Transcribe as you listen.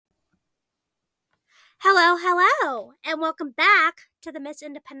Hello, hello, and welcome back to the Miss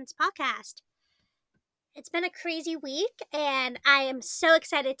Independence podcast. It's been a crazy week, and I am so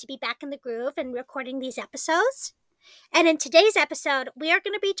excited to be back in the groove and recording these episodes. And in today's episode, we are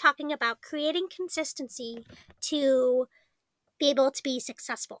going to be talking about creating consistency to be able to be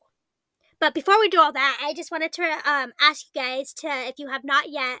successful. But before we do all that, I just wanted to ask you guys to, if you have not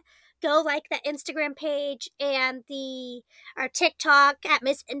yet, go like the Instagram page and our TikTok at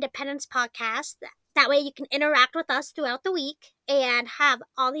Miss Independence Podcast. That way you can interact with us throughout the week and have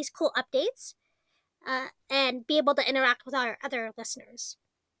all these cool updates and be able to interact with our other listeners.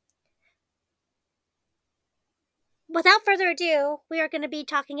 Without further ado, we are going to be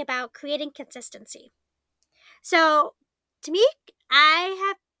talking about creating consistency. So, to me,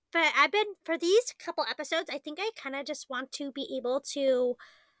 I've been, for these couple episodes, I think I kind of just want to be able to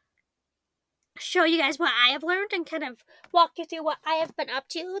show you guys what I have learned and kind of walk you through what I have been up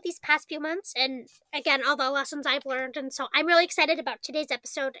to these past few months. And again, all the lessons I've learned. And so I'm really excited about today's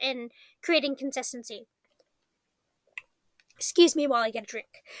episode and creating consistency. Excuse me while I get a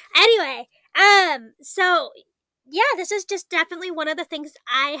drink. Anyway, so yeah, this is just definitely one of the things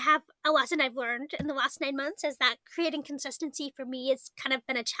a lesson I've learned in the last 9 months is that creating consistency for me has kind of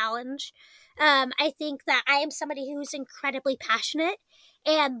been a challenge. I think that I am somebody who's incredibly passionate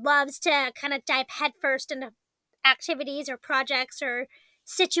and loves to kind of dive headfirst into activities or projects or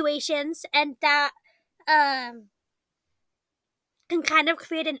situations, and that can kind of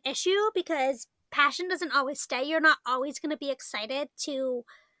create an issue because passion doesn't always stay. You're not always going to be excited to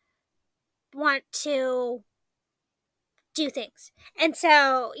want to do things. And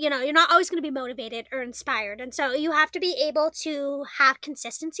so, you're not always going to be motivated or inspired. And so you have to be able to have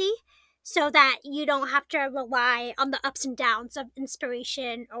consistency so that you don't have to rely on the ups and downs of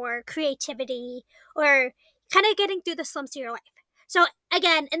inspiration or creativity or kind of getting through the slumps of your life. So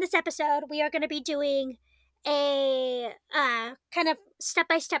again, in this episode, we are going to be doing a kind of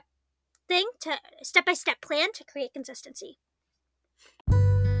step-by-step plan to create consistency.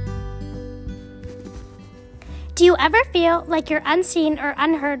 Do you ever feel like you're unseen or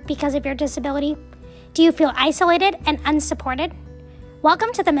unheard because of your disability? Do you feel isolated and unsupported?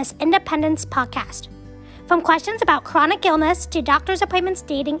 Welcome to the Miss Independence podcast. From questions about chronic illness to doctor's appointments,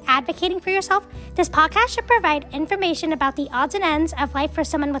 dating, advocating for yourself, this podcast should provide information about the odds and ends of life for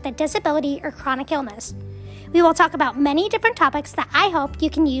someone with a disability or chronic illness. We will talk about many different topics that I hope you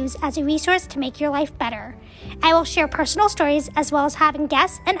can use as a resource to make your life better. I will share personal stories as well as having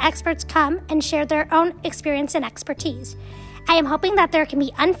guests and experts come and share their own experience and expertise. I am hoping that there can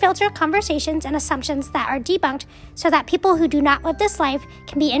be unfiltered conversations and assumptions that are debunked so that people who do not live this life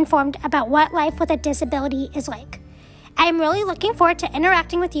can be informed about what life with a disability is like. I am really looking forward to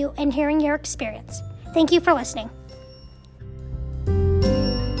interacting with you and hearing your experience. Thank you for listening.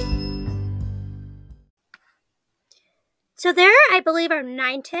 So there, I believe, are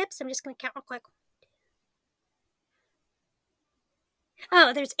 9 tips. I'm just going to count real quick.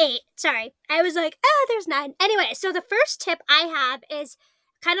 Oh, there's 8. Sorry. I was like, there's 9. Anyway, so the first tip I have is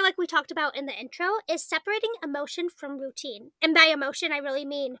kind of like we talked about in the intro, is separating emotion from routine. And by emotion, I really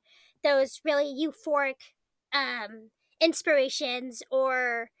mean those really euphoric inspirations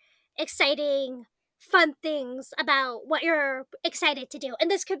or exciting, fun things about what you're excited to do.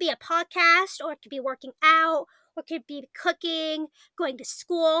 And this could be a podcast, or it could be working out, or it could be cooking, going to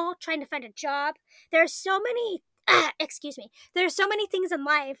school, trying to find a job. There's so many there's so many things in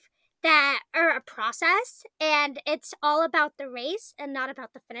life that are a process, and it's all about the race and not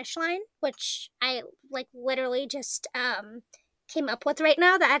about the finish line, which I literally just came up with right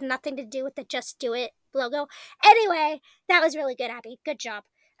now that had nothing to do with the Just Do It logo. Anyway, that was really good, Abby. Good job.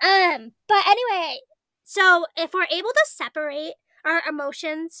 But anyway, so if we're able to separate our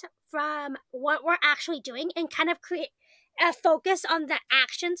emotions from what we're actually doing and kind of create a focus on the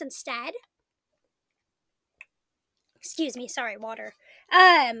actions instead. Excuse me, sorry, water.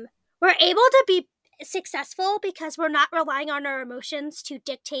 We're able to be successful because we're not relying on our emotions to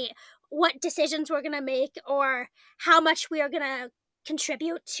dictate what decisions we're going to make or how much we are going to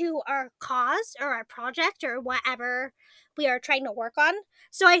contribute to our cause or our project or whatever we are trying to work on.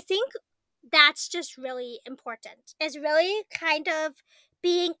 So I think that's just really important, is really kind of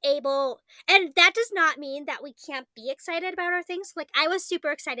being able, and that does not mean that we can't be excited about our things. Like, I was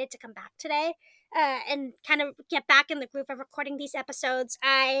super excited to come back today and kind of get back in the groove of recording these episodes.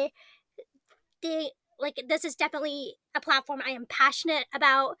 This is definitely a platform I am passionate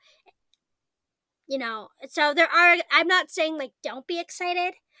about, so I'm not saying don't be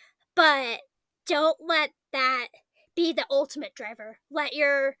excited, but don't let that be the ultimate driver. Let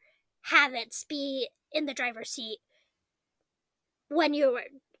your habits be in the driver's seat when you're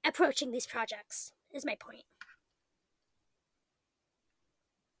approaching these projects. is my point.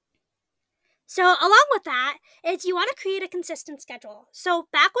 So along with that is you want to create a consistent schedule. So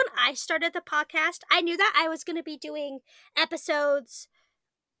back when I started the podcast, I knew that I was going to be doing episodes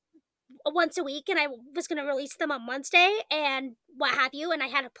once a week and I was going to release them on Wednesday and what have you, and I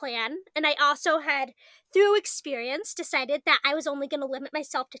had a plan. And I also had, through experience, decided that I was only going to limit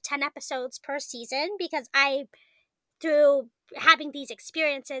myself to 10 episodes per season because I, through having these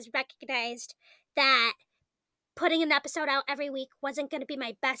experiences, recognized that putting an episode out every week wasn't going to be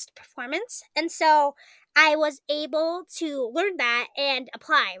my best performance. And so I was able to learn that and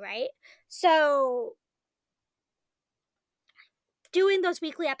apply, right? So doing those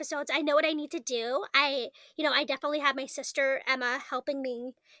weekly episodes, I know what I need to do. I definitely have my sister Emma helping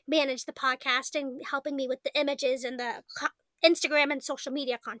me manage the podcast and helping me with the images and the Instagram and social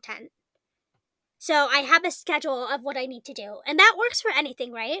media content. So I have a schedule of what I need to do, and that works for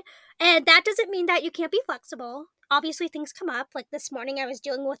anything, right? And that doesn't mean that you can't be flexible. Obviously, things come up. Like this morning, I was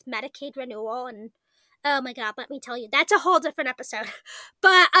dealing with Medicaid renewal, and oh my God, let me tell you, that's a whole different episode.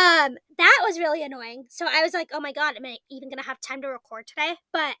 But that was really annoying. So I was like, oh my God, am I even gonna have time to record today?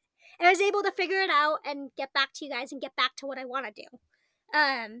 But I was able to figure it out and get back to you guys and get back to what I want to do.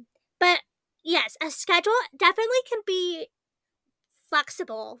 But yes, a schedule definitely can be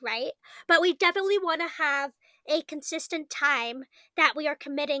flexible, right? But we definitely want to have a consistent time that we are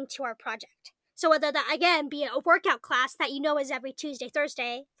committing to our project. So whether that, again, be a workout class that you know is every Tuesday,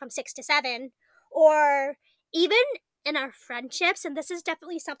 Thursday from 6 to 7, or even in our friendships, and this is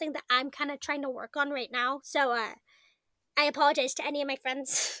definitely something that I'm kind of trying to work on right now. So I apologize to any of my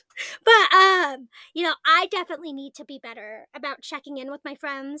friends. But I definitely need to be better about checking in with my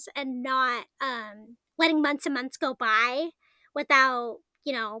friends and not letting months and months go by without,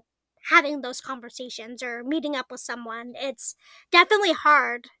 having those conversations or meeting up with someone. It's definitely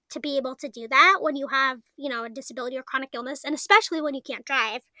hard to be able to do that when you have, a disability or chronic illness, and especially when you can't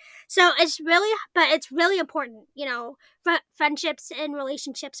drive. So it's really important, friendships and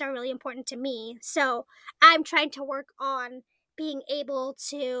relationships are really important to me. So I'm trying to work on being able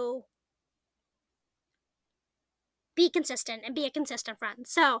to be consistent and be a consistent friend.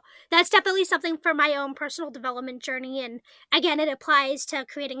 So that's definitely something for my own personal development journey. And again, it applies to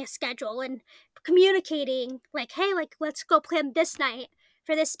creating a schedule and communicating like, hey, like, let's go plan this night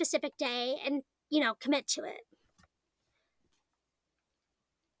for this specific day and, commit to it.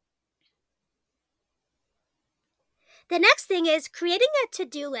 The next thing is creating a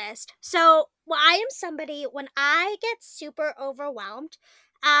to-do list. So I am somebody, when I get super overwhelmed,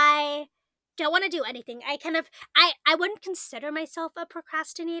 I don't want to do anything. I wouldn't consider myself a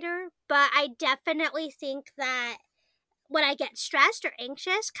procrastinator, but I definitely think that when I get stressed or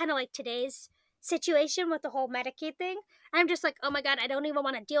anxious, kind of like today's situation with the whole Medicaid thing, I'm just like, oh my God, I don't even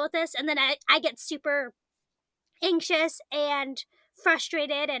want to deal with this. And then I get super anxious and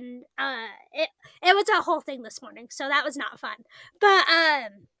frustrated, and it was a whole thing this morning, so that was not fun. But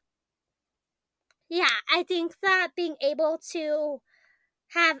yeah, I think that being able to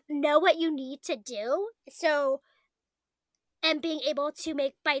know what you need to do, so, and being able to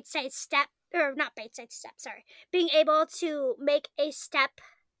make bite-sized step, or not bite-sized step, sorry, being able to make a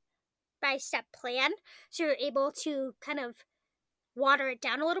step-by-step plan, so you're able to kind of water it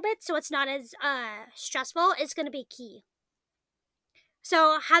down a little bit so it's not as stressful, is going to be key.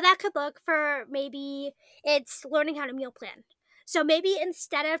 So how that could look for, maybe it's learning how to meal plan. So maybe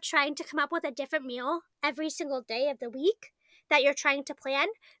instead of trying to come up with a different meal every single day of the week that you're trying to plan,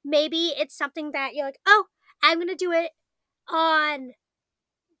 maybe it's something that you're like, oh, I'm going to do it on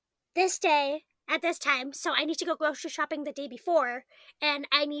this day at this time. So I need to go grocery shopping the day before, and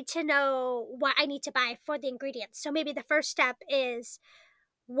I need to know what I need to buy for the ingredients. So maybe the first step is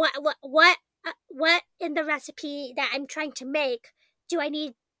what in the recipe that I'm trying to make do I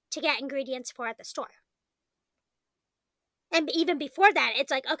need to get ingredients for at the store? And even before that,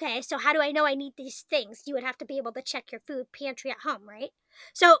 it's like, okay, so how do I know I need these things? You would have to be able to check your food pantry at home, right?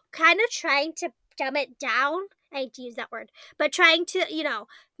 So kind of trying to dumb it down. I hate to use that word, but trying to,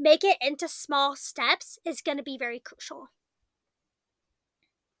 make it into small steps is going to be very crucial.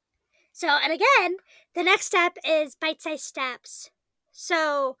 So, and again, the next step is bite-sized steps.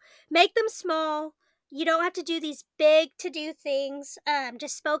 So make them small. You don't have to do these big to-do things.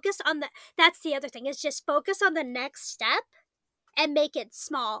 Just focus on that's the other thing, is just focus on the next step and make it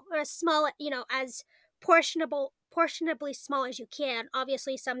small, or as small, as portionably small as you can.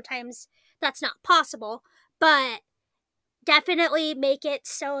 Obviously, sometimes that's not possible, but definitely make it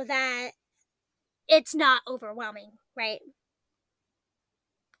so that it's not overwhelming, right?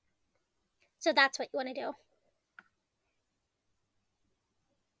 So that's what you want to do.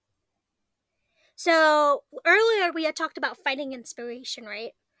 So earlier we had talked about finding inspiration,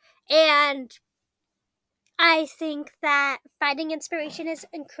 right? And I think that finding inspiration is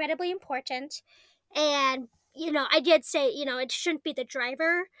incredibly important. And, I did say, it shouldn't be the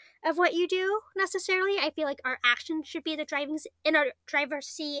driver of what you do necessarily. I feel like our actions should be the driving in our driver's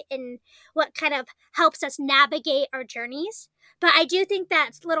seat in what kind of helps us navigate our journeys. But I do think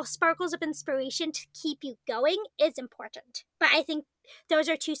that little sparkles of inspiration to keep you going is important. But I think those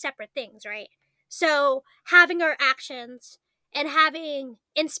are two separate things, right? So having our actions and having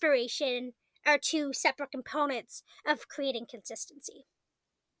inspiration are two separate components of creating consistency.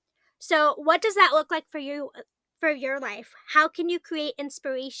 So, what does that look like for you for your life? How can you create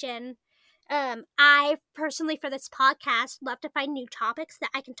inspiration? I personally, for this podcast, love to find new topics that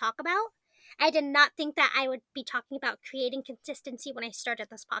I can talk about. I did not think that I would be talking about creating consistency when I started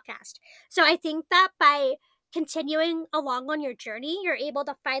this podcast. So, I think that by continuing along on your journey, you're able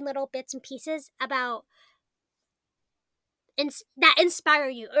to find little bits and pieces about that inspire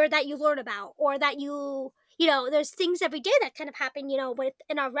you or that you learn about or that there's things every day that kind of happen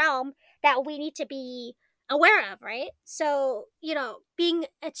within our realm that we need to be aware of, right? So being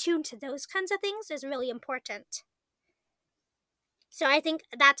attuned to those kinds of things is really important. So I think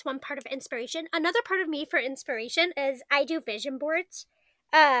that's one part of inspiration. Another part of me for inspiration is I do vision boards.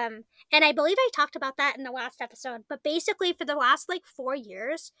 And I believe I talked about that in the last episode, but basically for the last 4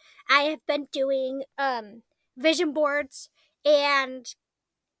 years I have been doing vision boards, and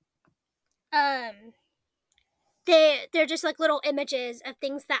um they're just little images of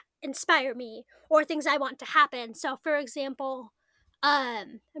things that inspire me or things I want to happen. So for example,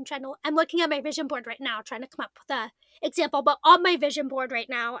 I'm looking at my vision board right now trying to come up with a example, but on my vision board right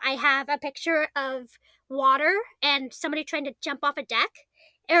now I have a picture of water and somebody trying to jump off a deck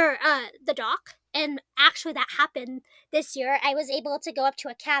or the dock. And actually that happened this year. I was able to go up to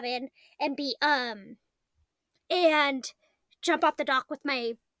a cabin and be and jump off the dock with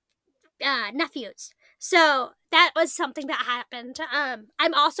my nephews. So that was something that happened.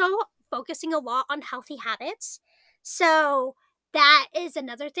 I'm also focusing a lot on healthy habits. So that is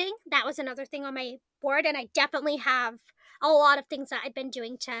another thing. That was another thing on my board. And I definitely have a lot of things that I've been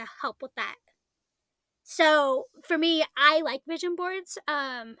doing to help with that. So for me, I like vision boards.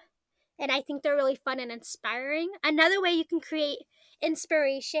 And I think they're really fun and inspiring. Another way you can create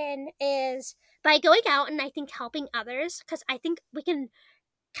inspiration is by going out and I think helping others, because I think we can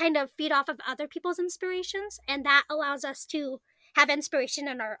kind of feed off of other people's inspirations, and that allows us to have inspiration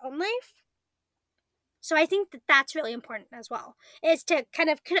in our own life. So I think that that's really important as well, is to kind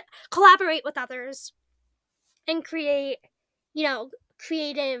of collaborate with others and create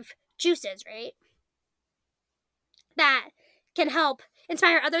creative juices, right, that can help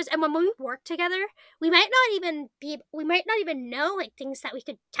inspire others. And when we work together, we might not even know things that we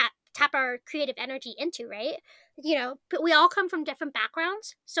could tap our creative energy into, right? But we all come from different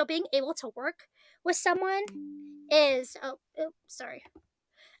backgrounds, so being able to work with someone is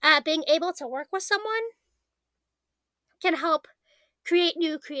being able to work with someone can help create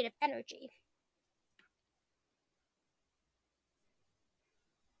new creative energy.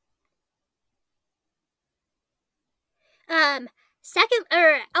 Second,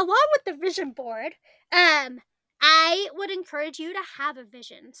 or along with the vision board, I would encourage you to have a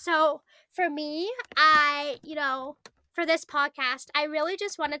vision. So for me, for this podcast, I really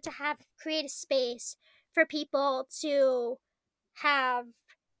just wanted to create a space for people to have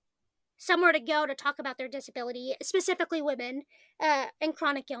somewhere to go to talk about their disability, specifically women and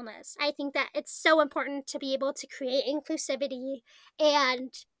chronic illness. I think that it's so important to be able to create inclusivity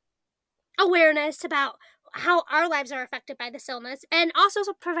and awareness about how our lives are affected by this illness, and also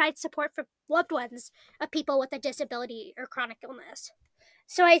to provide support for loved ones of people with a disability or chronic illness.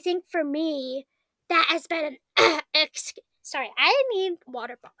 So I think for me, that has been sorry, I need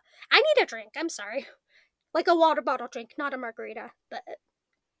water bottle. I need a drink. I'm sorry. Like a water bottle drink, not a margarita. But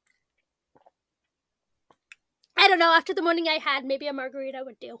I don't know, after the morning I had, maybe a margarita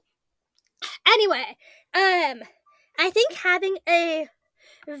would do. Anyway, I think having a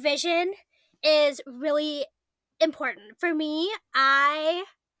vision is really important. For me, I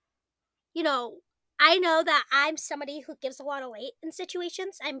know that I'm somebody who gives a lot of light in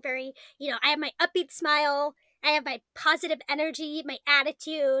situations. I'm very, I have my upbeat smile, I have my positive energy, my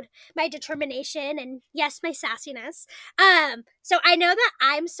attitude, my determination, and yes, my sassiness. So I know that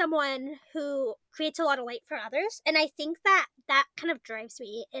I'm someone who creates a lot of light for others, and I think that that kind of drives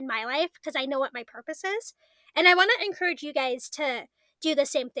me in my life because I know what my purpose is. And I want to encourage you guys to do the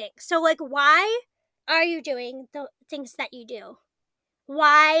same thing. So why are you doing the things that you do?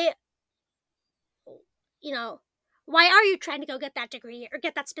 Why, you know, why are you trying to go get that degree or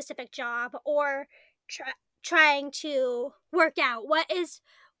get that specific job or trying to work out?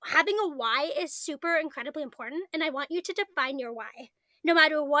 Having a why is super incredibly important, and I want you to define your why, no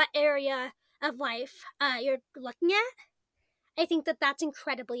matter what area of life you're looking at. I think that that's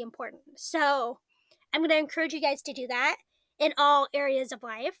incredibly important. So I'm going to encourage you guys to do that in all areas of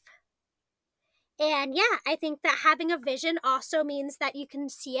life. And yeah, I think that having a vision also means that you can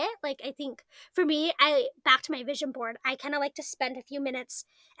see it. Like, I think for me, back to my vision board, I kind of like to spend a few minutes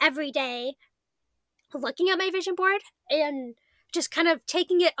every day looking at my vision board and just kind of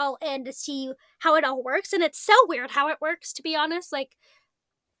taking it all in to see how it all works. And it's so weird how it works, to be honest. Like,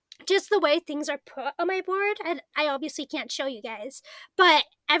 just the way things are put on my board, and I obviously can't show you guys, but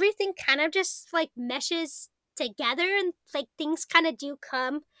everything kind of just like meshes together, and like things kind of do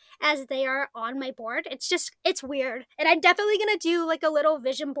come as they are on my board. It's weird. And I'm definitely gonna do like a little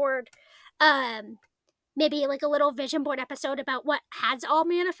vision board, maybe like a little vision board episode about what has all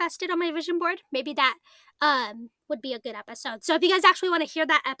manifested on my vision board. Maybe that would be a good episode. So if you guys actually want to hear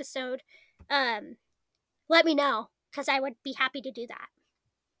that episode, let me know, because I would be happy to do that.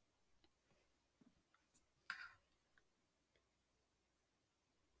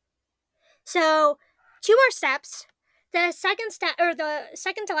 So 2 more steps. The second step, or the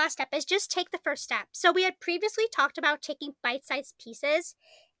second to last step, is just take the first step. So we had previously talked about taking bite-sized pieces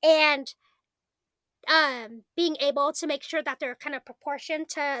and being able to make sure that they're kind of proportioned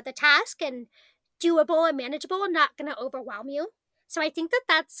to the task and doable and manageable and not going to overwhelm you. So I think that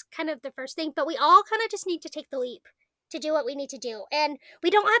that's kind of the first thing, but we all kind of just need to take the leap to do what we need to do. And we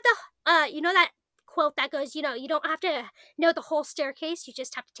don't have to, that quote that goes, you don't have to know the whole staircase, you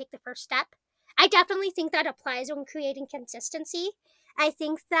just have to take the first step. I definitely think that applies when creating consistency. I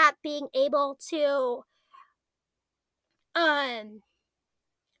think that being able to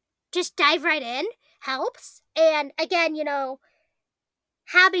just dive right in helps. And again,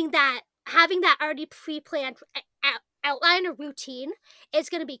 having that already pre-planned outline or routine is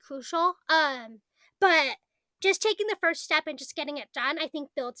going to be crucial. But just taking the first step and just getting it done, I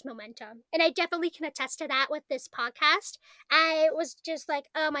think builds momentum. And I definitely can attest to that with this podcast. I was just like,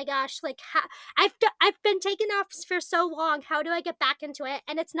 oh my gosh, like I've been taking off for so long. How do I get back into it?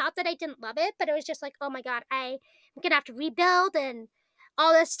 And it's not that I didn't love it, but it was just like, oh my God, I'm going to have to rebuild and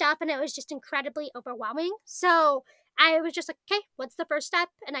all this stuff. And it was just incredibly overwhelming. So I was just like, okay, what's the first step?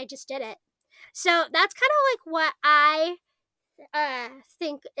 And I just did it. So that's kind of like what I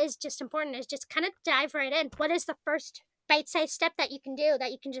think is just important, is just kind of dive right in. What is the first bite-sized step that you can do,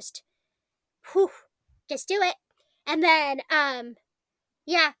 that you can just do it? And then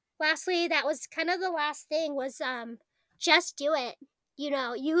lastly, that was kind of the last thing, was just do it.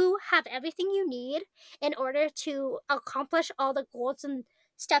 You have everything you need in order to accomplish all the goals and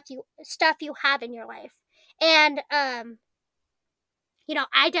stuff you have in your life. And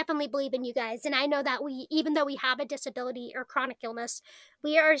I definitely believe in you guys, and I know that even though we have a disability or chronic illness,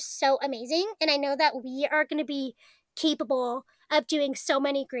 we are so amazing, and I know that we are going to be capable of doing so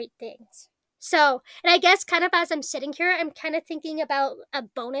many great things. So, and I guess kind of as I'm sitting here, I'm kind of thinking about a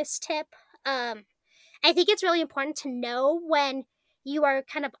bonus tip. I think it's really important to know when you are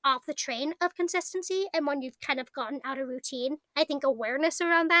kind of off the train of consistency and when you've kind of gotten out of routine. I think awareness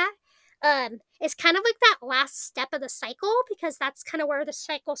around that is kind of like that last step of the cycle, because that's kind of where the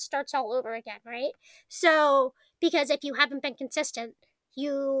cycle starts all over again, right? So, because if you haven't been consistent,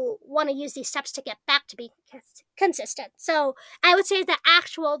 you want to use these steps to get back to being consistent. So I would say the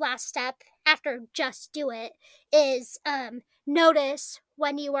actual last step after just do it is notice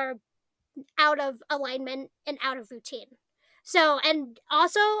when you are out of alignment and out of routine. So, and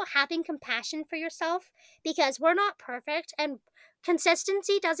also having compassion for yourself, because we're not perfect, and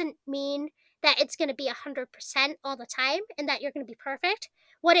consistency doesn't mean that it's going to be 100% all the time and that you're going to be perfect.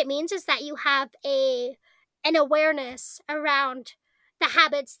 What it means is that you have an awareness around the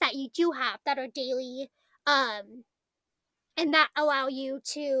habits that you do have that are daily, and that allow you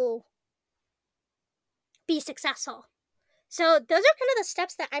to be successful. So those are kind of the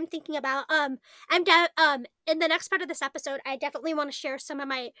steps that I'm thinking about. In the next part of this episode, I definitely want to share some of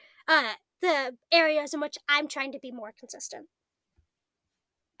my the areas in which I'm trying to be more consistent.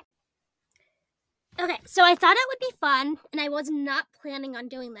 Okay, so I thought it would be fun, and I was not planning on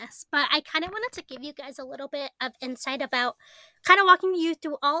doing this, but I kind of wanted to give you guys a little bit of insight about kind of walking you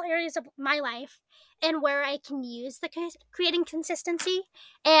through all areas of my life and where I can use the creating consistency.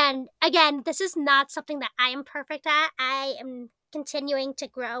 And again, this is not something that I am perfect at. I am continuing to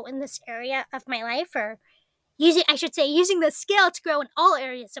grow in this area of my life, or using the skill to grow in all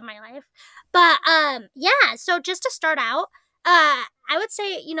areas of my life. But so just to start out, I would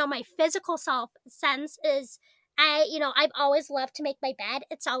say, my physical sense is I've always loved to make my bed.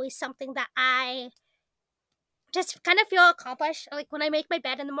 It's always something that I just kind of feel accomplished. Like when I make my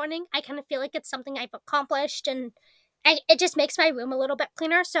bed in the morning, I kind of feel like it's something I've accomplished, and it just makes my room a little bit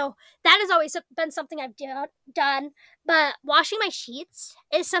cleaner. So that has always been something I've done. But washing my sheets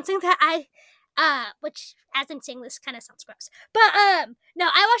is something that which as I'm saying this kind of sounds gross, but no,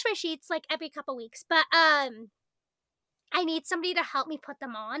 I wash my sheets like every couple weeks. But I need somebody to help me put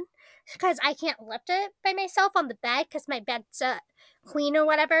them on because I can't lift it by myself on the bed because my bed's queen or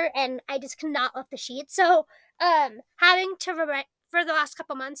whatever, and I just cannot lift the sheet. So, having to for the last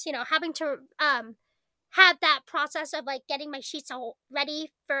couple months, having to have that process of like getting my sheets all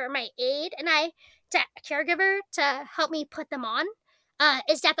ready for my aide and to caregiver to help me put them on,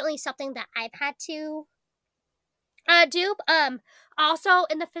 is definitely something that I've had to do. Also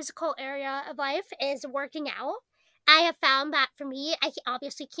in the physical area of life is working out. I have found that for me, I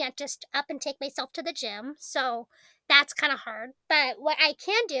obviously can't just up and take myself to the gym, so that's kind of hard. But what I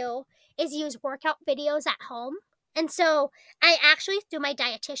can do is use workout videos at home. And so I actually, through my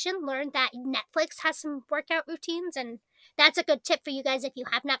dietitian, learned that Netflix has some workout routines, and that's a good tip for you guys if you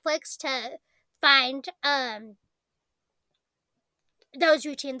have Netflix to find those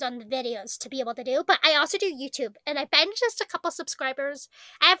routines on the videos to be able to do. But I also do YouTube, and I find just a couple subscribers.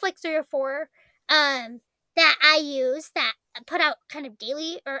 I have like 3 or 4 that I use that put out kind of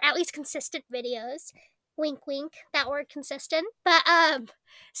daily or at least consistent videos. Wink, wink, that word consistent. But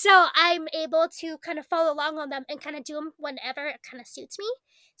so I'm able to kind of follow along on them and kind of do them whenever it kind of suits me.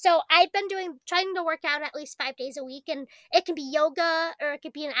 So I've been trying to work out at least 5 days a week, and it can be yoga or it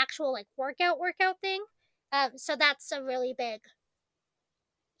could be an actual like workout thing. So that's a really big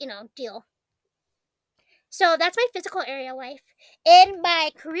deal. So that's my physical area life. In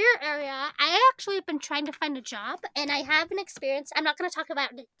my career area, I actually have been trying to find a job, and I have an experience. I'm not going to talk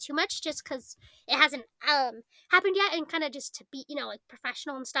about it too much just because it hasn't happened yet, and kind of just to be, like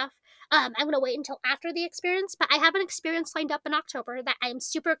professional and stuff. I'm going to wait until after the experience, but I have an experience lined up in October that I'm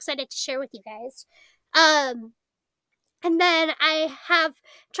super excited to share with you guys. And then I have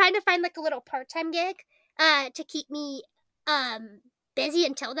trying to find like a little part-time gig to keep me busy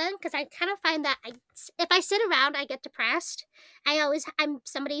until then, because I kind of find that if I sit around, I get depressed. I'm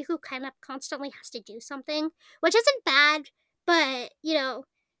somebody who kind of constantly has to do something, which isn't bad, but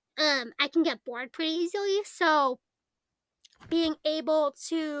I can get bored pretty easily. So being able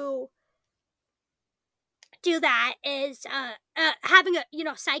to do that is having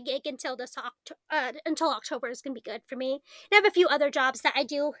a side gig until until October is gonna be good for me. And I have a few other jobs that I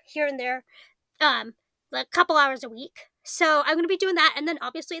do here and there, like a couple hours a week. So I'm going to be doing that, and then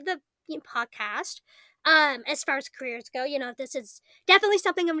obviously the podcast. As far as careers go, this is definitely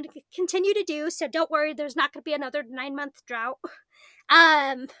something I'm going to continue to do. So don't worry, there's not going to be another 9-month drought.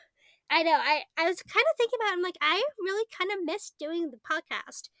 I know. I was kind of thinking about it. I'm like, I really kind of missed doing the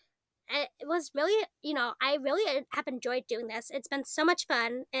podcast. It was really, I really have enjoyed doing this. It's been so much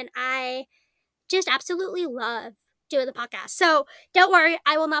fun, and I just absolutely love doing the podcast. So don't worry,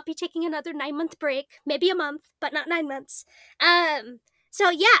 I will not be taking another 9-month break, maybe a month, but not 9 months. So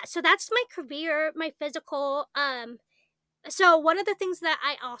yeah, so that's my career, my physical. So one of the things that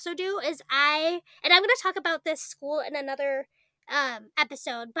I also do is and I'm going to talk about this school in another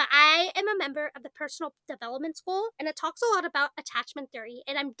episode, but I am a member of the Personal Development School, and it talks a lot about attachment theory,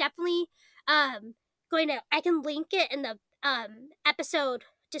 and I'm definitely I can link it in the episode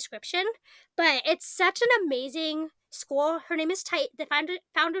description, but it's such an amazing school. Her name is the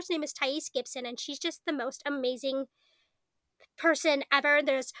founder's name is Thais Gibson, and she's just the most amazing person ever.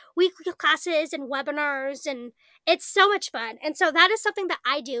 There's weekly classes and webinars, and it's so much fun. And so that is something that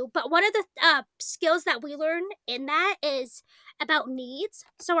I do. But one of the skills that we learn in that is about needs.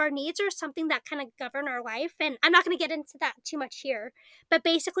 So our needs are something that kind of govern our life, and I'm not going to get into that too much here, but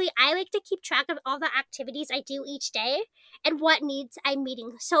basically I like to keep track of all the activities I do each day and what needs I'm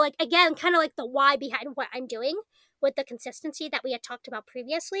meeting. So like, again, kind of like the why behind what I'm doing with the consistency that we had talked about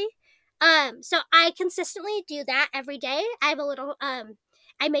previously. So I consistently do that every day. I have a little,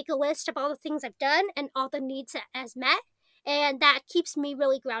 I make a list of all the things I've done and all the needs that has met, and that keeps me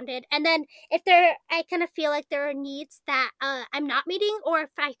really grounded. And then I kind of feel like there are needs that I'm not meeting, or if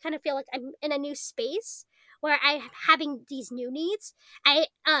I kind of feel like I'm in a new space where I'm having these new needs, I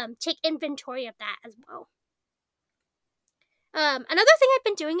take inventory of that as well. Another thing I've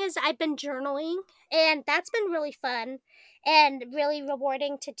been doing is I've been journaling, and that's been really fun and really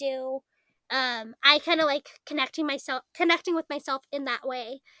rewarding to do. I kind of like connecting with myself in that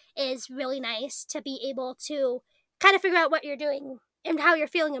way is really nice to be able to kind of figure out what you're doing and how you're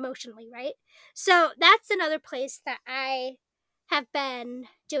feeling emotionally, right? So that's another place that I have been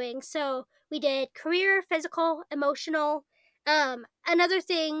doing. So we did career, physical, emotional. Another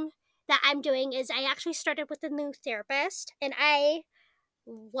thing that I'm doing is I actually started with a new therapist, and I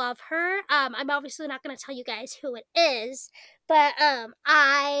love her. I'm obviously not going to tell you guys who it is, but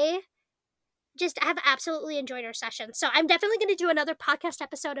I just have absolutely enjoyed our session. So I'm definitely going to do another podcast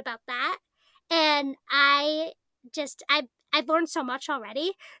episode about that. And I've learned so much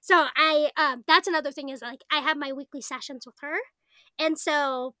already. So that's another thing is like I have my weekly sessions with her. And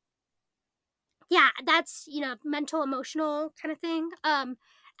so yeah, that's, mental emotional kind of thing.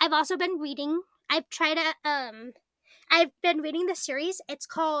 I've also been reading. I've been reading the series. It's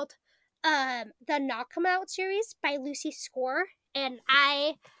called the Knock 'Em Out series by Lucy Score, and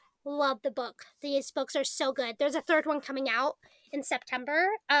I love the book. These books are so good. There's a third one coming out in September.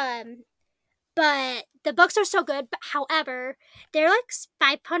 But the books are so good. But however, they're like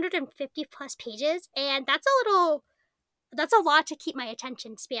 550 plus pages, and that's a lot to keep my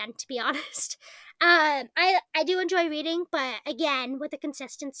attention span, to be honest. I do enjoy reading, but again, with the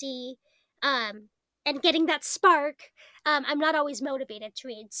consistency, and getting that spark, I'm not always motivated to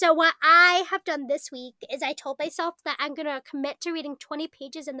read. So what I have done this week is I told myself that I'm gonna commit to reading 20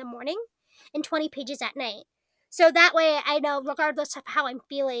 pages in the morning and 20 pages at night. So that way, I know regardless of how I'm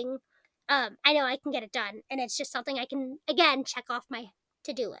feeling, I know I can get it done, and it's just something I can again check off my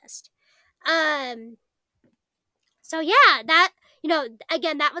to-do list. So yeah,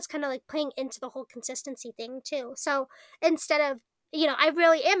 again, that was kind of like playing into the whole consistency thing too. So instead of, I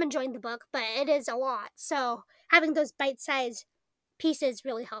really am enjoying the book, but it is a lot. So having those bite-sized pieces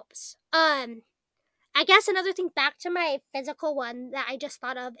really helps. I guess another thing back to my physical one that I just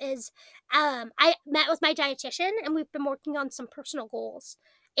thought of is I met with my dietitian and we've been working on some personal goals.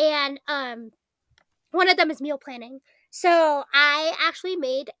 And one of them is meal planning. So I actually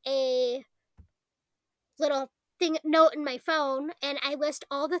made a little note in my phone, and I list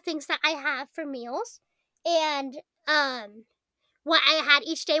all the things that I have for meals and what I had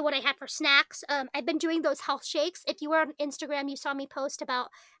each day, what I had for snacks. I've been doing those health shakes. If you were on Instagram, you saw me post about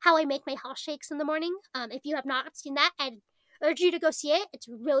how I make my health shakes in the morning. If you have not seen that, I'd urge you to go see it. It's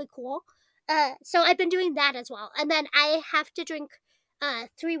really cool. So I've been doing that as well. And then I have to drink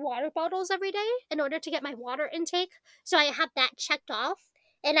 3 water bottles every day in order to get my water intake. So I have that checked off.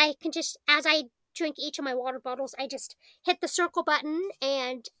 And I can just, as I drink each of my water bottles, I just hit the circle button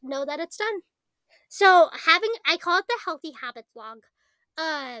and know that it's done. So I call it the healthy habits log.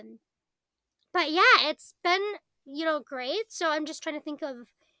 But yeah, it's been, great. So I'm just trying to think of,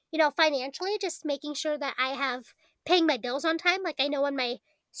 financially, just making sure that I have paying my bills on time. Like I know when my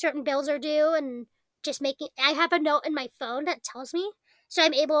certain bills are due, and I have a note in my phone that tells me. So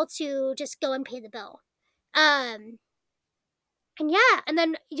I'm able to just go and pay the bill. And yeah, and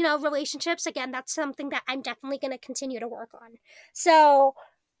then, relationships, again, that's something that I'm definitely going to continue to work on. So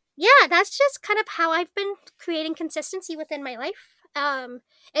yeah, that's just kind of how I've been creating consistency within my life.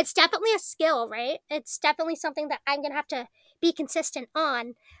 It's definitely a skill, right? It's definitely something that I'm going to have to be consistent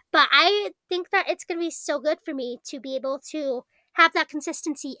on. But I think that it's going to be so good for me to be able to have that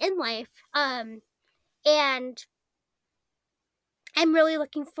consistency in life. And I'm really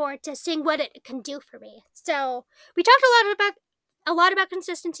looking forward to seeing what it can do for me. So we talked a lot about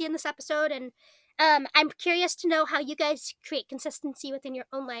consistency in this episode, and I'm curious to know how you guys create consistency within your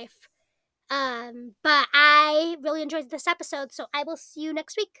own life. But I really enjoyed this episode, so I will see you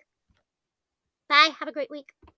next week. Bye. Have a great week.